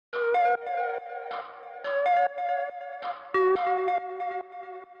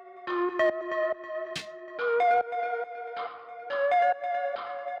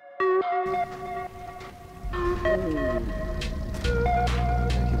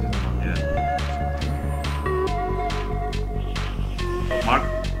Mark?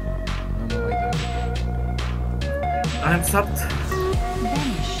 No idea. I'm stopped.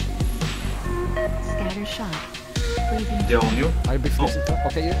 Vanish. Scatter shot. Freezing. They're on you. I'll be freezing.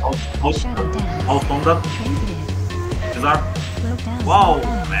 Okay, yeah. Shadow dance. Out on that. Trinketed. Cesar. Slow down. Wow, slow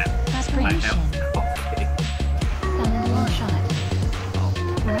down. man. I Frustration. have. Okay. Summon one shot.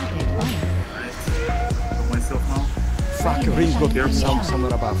 Rapid fire. Alright. Put myself now. Fuck, ring got here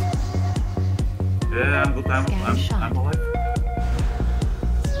somewhere above. Yeah, I'm good. I'm alive.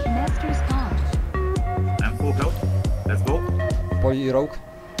 Master's call. I'm full health. Let's go. Boy rogue.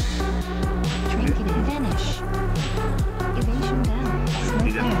 Trinketed. Vanish. Evasion down. Smoke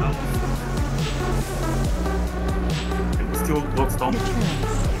Didn't down. help. Can we still Dobson?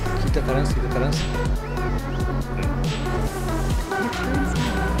 Deterrence. Hit the terrence, hit the terrence. Deterrence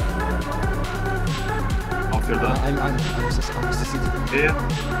down. After that. I'm CC. Yeah.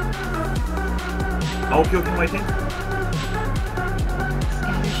 I'll kill him, I think.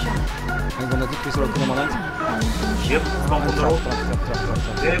 Scatter shot. I'm gonna decrease rogue in a moment. Yep, come on the Trap, road. trap, trap, trap,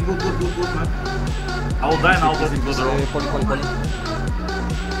 trap. Yeah, good, man. I'll die now, but go the road. Poly. Run away.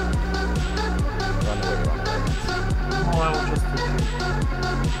 Oh, I will just... Poly.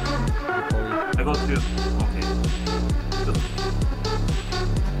 I got you. Okay.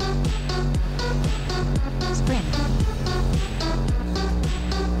 Sprint.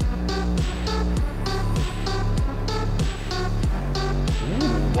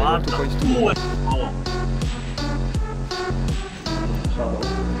 What the... 2.2.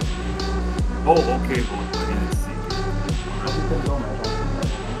 Oh, okay. Oh, I didn't see.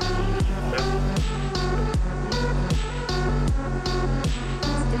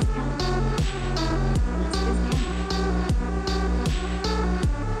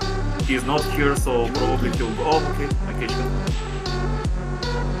 He's not here, so probably he'll go. Oh, okay. I catch him.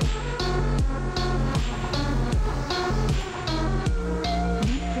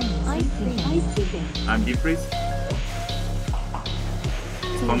 I'm deep freeze.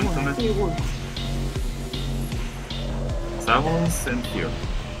 He's coming to me. Silence and here.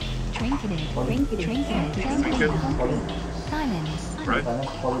 Trinketed. Trinket. Silence. Right?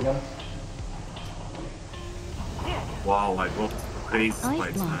 Wow, I got crazy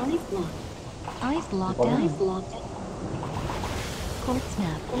spikes, man. Eyes locked down. Cold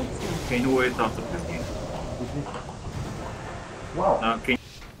snap. Can you wait after this game? Wow. Can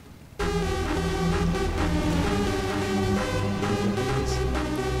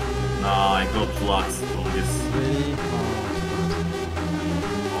Nah, I got flux from this. Really?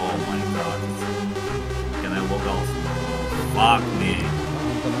 Oh my god. Can I log out? Fuck me.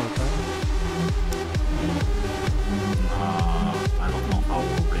 I don't know how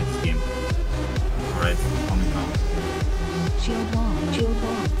to play this game. Alright, coming now. Shield wall.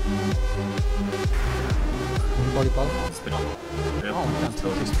 Volleyball? Spin. Yep. Oh, I can't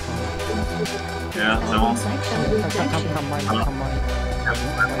tell this. Yeah, that one's... Come mine.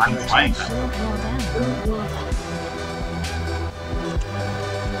 I'm trying. Shield wall down.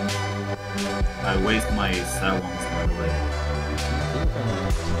 I waste my silence by the way.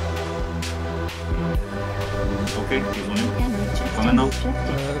 Okay, he's on you. Coming now.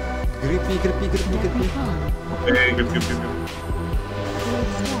 Grip me. Okay, grip.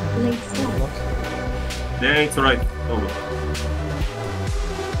 Block. Yeah, it's alright. Oh, good.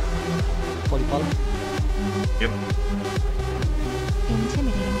 Volleyball. Yep.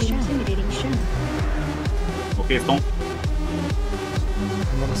 Intimidating show. Okay, stone.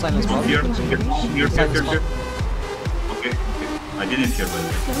 I'm gonna silence block. Here. Okay. I didn't hear by the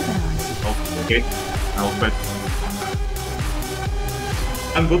way. Oh, okay. I'll try.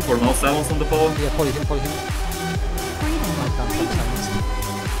 I'm good for now. Silence on the power. Yeah, poly him. I can't silence.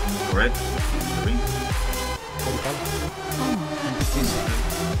 Alright. Ring. Volleyball.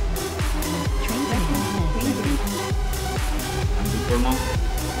 I'm good for now.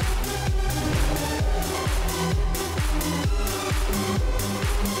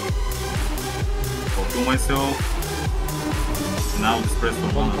 I'll kill myself. Now just press for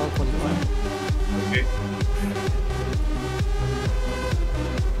one. Volleyball. Okay.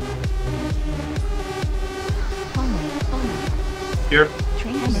 Here.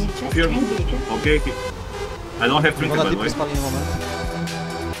 Okay. I don't have I'm trinket by gonna the deep way. respawn in a moment.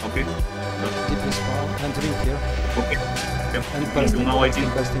 Okay. Deep respawn and ring here. Okay. Yep. And Until now I did.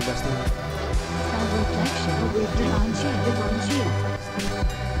 bursting.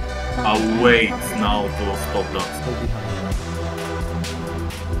 I'll wait now to stop that. Stay behind.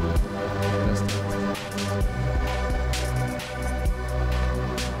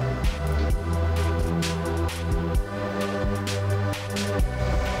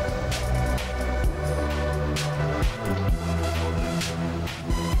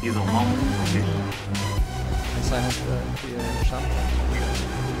 He's on mount. Okay. And silence the sham.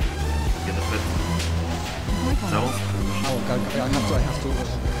 Get the pet. Cells. Oh, I have to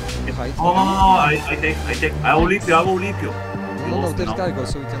hide. Oh no, I take. I will leave you. No, there's Gargoyle,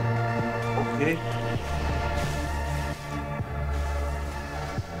 so we can. Okay.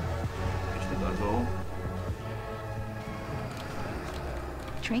 Which did I go?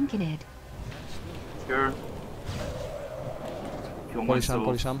 Trinketed. Sure. Kill myself.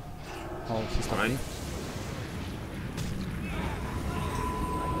 Polisham. Oh, he stopped me.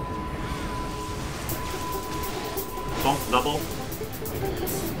 Don't double.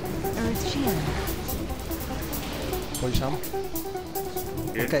 Earth shield. Polisham.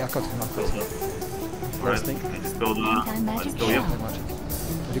 Okay, I got him. Alright, thing. I just build I just build yep.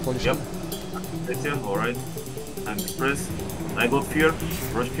 Repolish Yep. him. That's it, alright. I'm press. I got fear.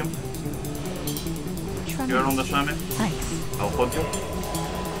 Rush him. Fear on the shaman. Ice. I'll hold you.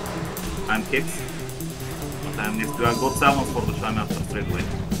 I'm kicks. But I'm next to I got silence for the shaman after straight away.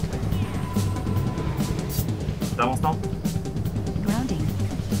 Silence now. Grounding.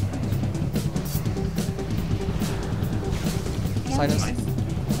 Silence. Nice.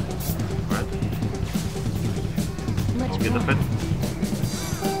 Alright. Let's I'll get the rock. pet.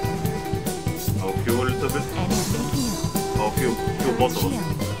 I'll Q a little bit. And heal. I'll Q both of us. Shield.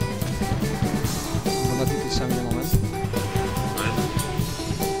 I'm gonna deep this sham in a moment. Right.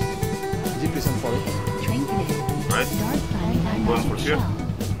 Deep and follow. Trinketed. Right. Dark fire. Going for Magic fear. shell.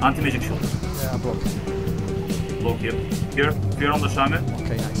 Anti-magic shield. Yeah, block. Block here. Here. Fear on the shaman.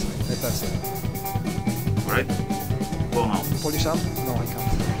 Okay, nice. I pass it. Right. Go now. Polish up? No, I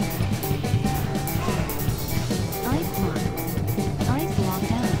can't. Ice block. Ice block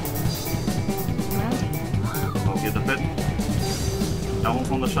down. Grounding. I'll get the pet. Silence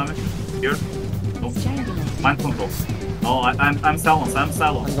on the shaman. Here. Nope. Strangulate. Mind control. No, I'm silence. I'm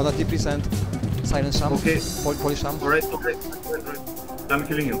silence. I'm gonna deep present. Silence sham. Okay. Polish sham. Alright. I'm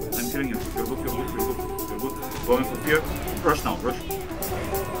killing you. I'm killing you. You're good. You're good. Going for fear. Rush now. Rush.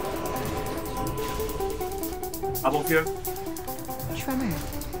 Double fear. Tremor.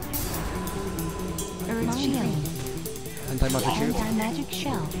 Earth shield. Anti-magic shield. Anti-magic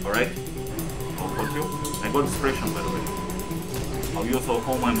shell. Alright. I'll hold you. I got inspiration by the way. I'll use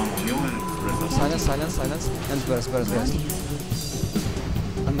all my mana on you and express us. Silence. And burst.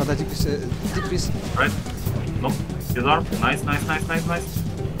 I'm gonna deep priest. Right. No. Disarm. Nice.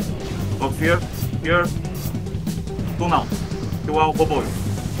 Got fear. Here. Two now. Kill our boy.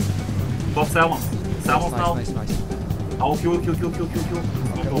 Got silence. Silence now. Nice. I'll kill. Okay,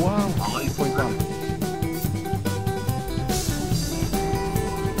 wow. Nice. Point one.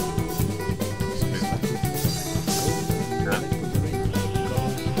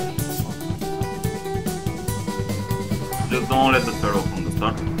 Just don't let the Pharaoh from the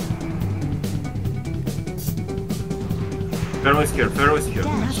start. Pharaoh is here.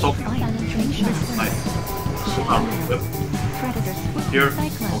 Dash. Stop him. Nice. Nice. Predator. Here.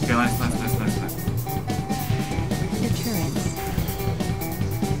 Cyclone. Okay, nice. Deterrence.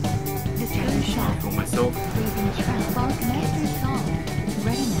 Deterrent shot. Kill myself. Breathing trap. Master's Song.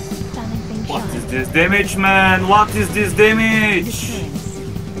 Readiness. Silencing What shot. is this damage, man? What is this damage? Deterrence.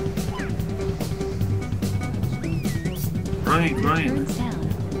 Running. Deterrence down.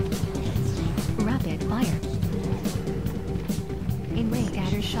 Rapid fire. In range.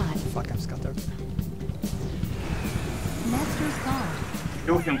 Scatter shot. Fuck, I'm scattered. Master's Guard.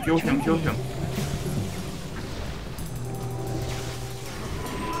 Kill him.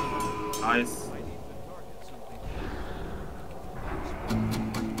 Nice.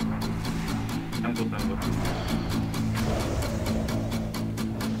 I'm good.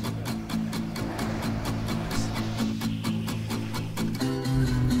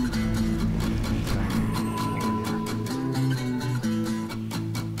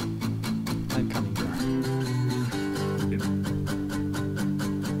 I'm coming there.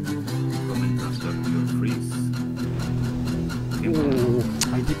 Freeze. Ooh,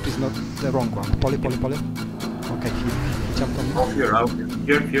 I deep is not the wrong one. Poly. Okay, he jumped on me. Here.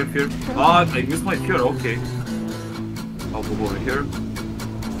 Ah, I missed my fear. Okay. I'll go over here.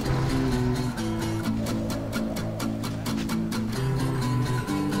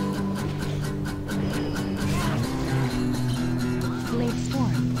 Blade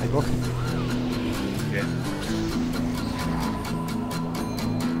Storm. I block. Okay.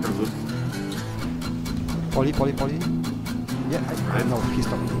 You're good. Poly. Yeah, I know, he's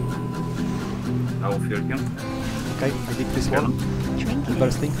stopping. I will fear him. Okay, I did this one. Trinketed.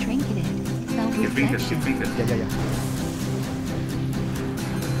 Bursting. Trinketed. Keep thinking. Yeah.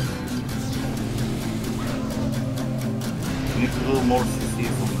 You need to do more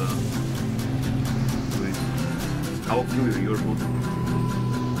CCs on the... Wait. I will kill you, you're good.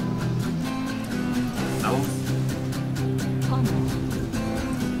 Now? Pommel.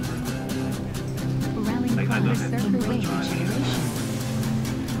 Rallying Like I call. don't have Berserker to rage try. regeneration.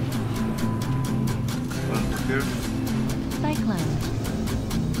 One for fear. Cyclone.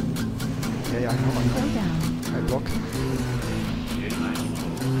 Yeah, I know. Throwdown. I block. Okay, nice.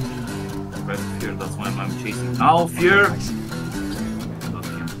 Press fear, that's why I'm chasing. Now fear! Nice. Not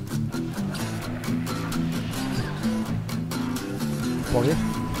him. Poly.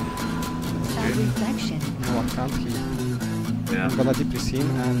 Cell reflection. No, I can't. Yeah. I'm gonna depress him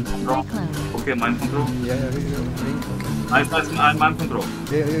and... Cyclone. Okay, mind control. Yeah, ring. Okay. Nice, I'm mind control.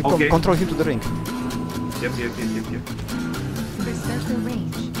 Yeah, Okay. control him to the ring. Yep. Berserker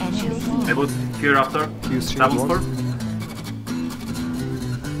rage and shield wall. I put fear after. Use shield Double wall. first.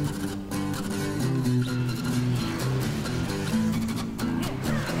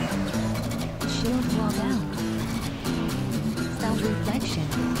 Shield wall down. Cell reflection.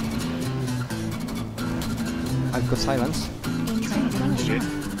 I've got silence. Intranslation. Okay.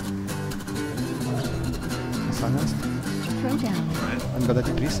 Silenced. Throwdown. Right. I'm gonna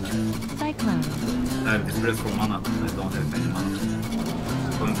depress. Cyclone. I have dispress for mana. I don't have any mana.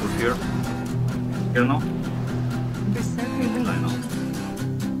 Going for fear. Here now? Berserker I rage. know.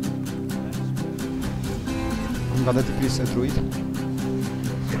 I'm gonna depress a druid.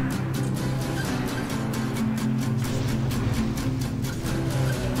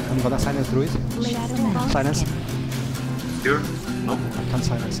 I'm gonna silence druid. Shadow Silence. Here? No. I can't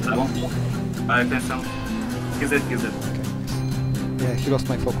silence him. I won't. I can sound. He's dead. Okay, nice. Yeah, he lost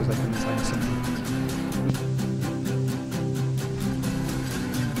my focus. I couldn't silence him.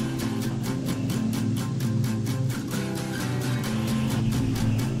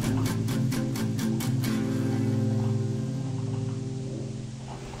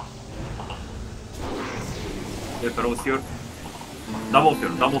 Yeah, but I was here. Double fear.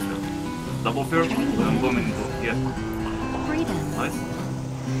 I'm going into. Yeah. freedom. Nice.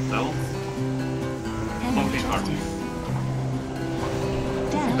 Double. And Something hard. justice.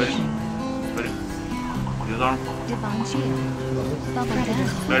 Ready? Dash. Ready? Use arm. Divine shield. Bubble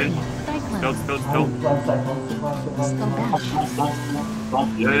dash. Ready? Cyclone. Go. Skull bash. Stop.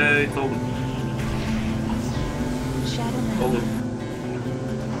 Yeah, it's over. Shadow man. Over.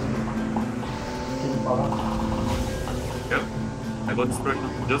 Yep. I got this person.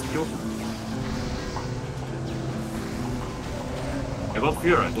 Just kill. I got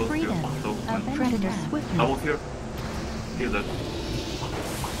fear. Freedom. So, Predator swiftness. double fear. Hear that.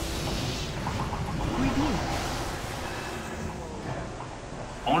 Review.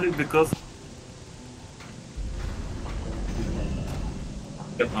 Only because.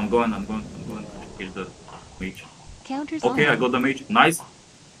 Yep, I'm going to kill the mage. Counters Okay, on. I got the mage. Nice.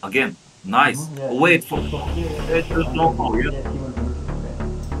 Again. Nice. Wait for. It's just no power, yeah?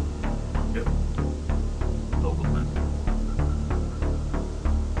 Yep. So good, man.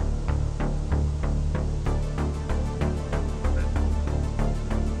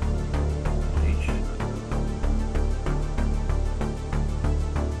 Mage.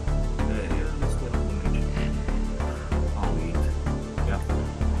 Yeah, let's go to the mage. I'll wait. Yeah.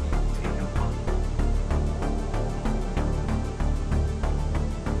 See him.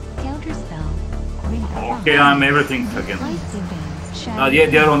 Counter spell. Ring of Okay, frost. I'm everything again. Lightning bands. Shadow. Yeah,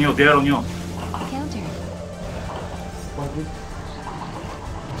 they are on you. Counter.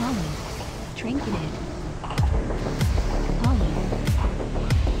 Polly. Trinketed. Polly.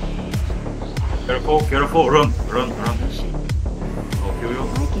 Careful, run. Evasion. I'll kill you.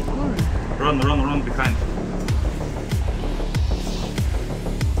 Psychic horror. Run behind.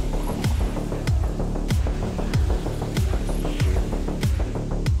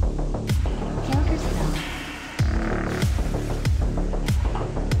 Counter spell.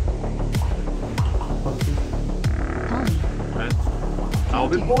 Polly. Right. I'll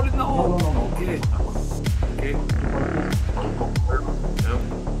be balling now. Okay. Yep.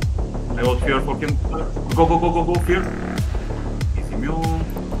 I got fear for him. Go, fear. He's immune.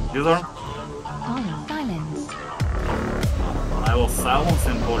 Use arm. Polly. Silence. I will silence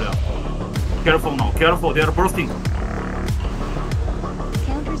him, Polia. Careful now, they are bursting.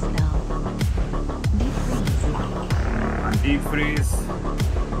 Counter spell. Deep freeze. Deep freeze.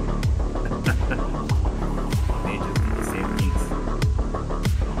 Mages do the same things.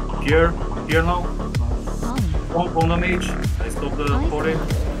 Here now. On the mage. I stop the Eyes party.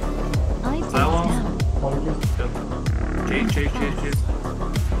 locked. Eyes Silence. down. Chase.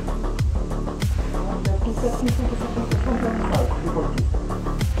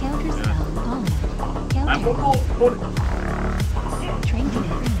 Counter Yeah. spell on. I'm Counter. Train to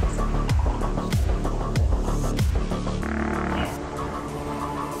freeze.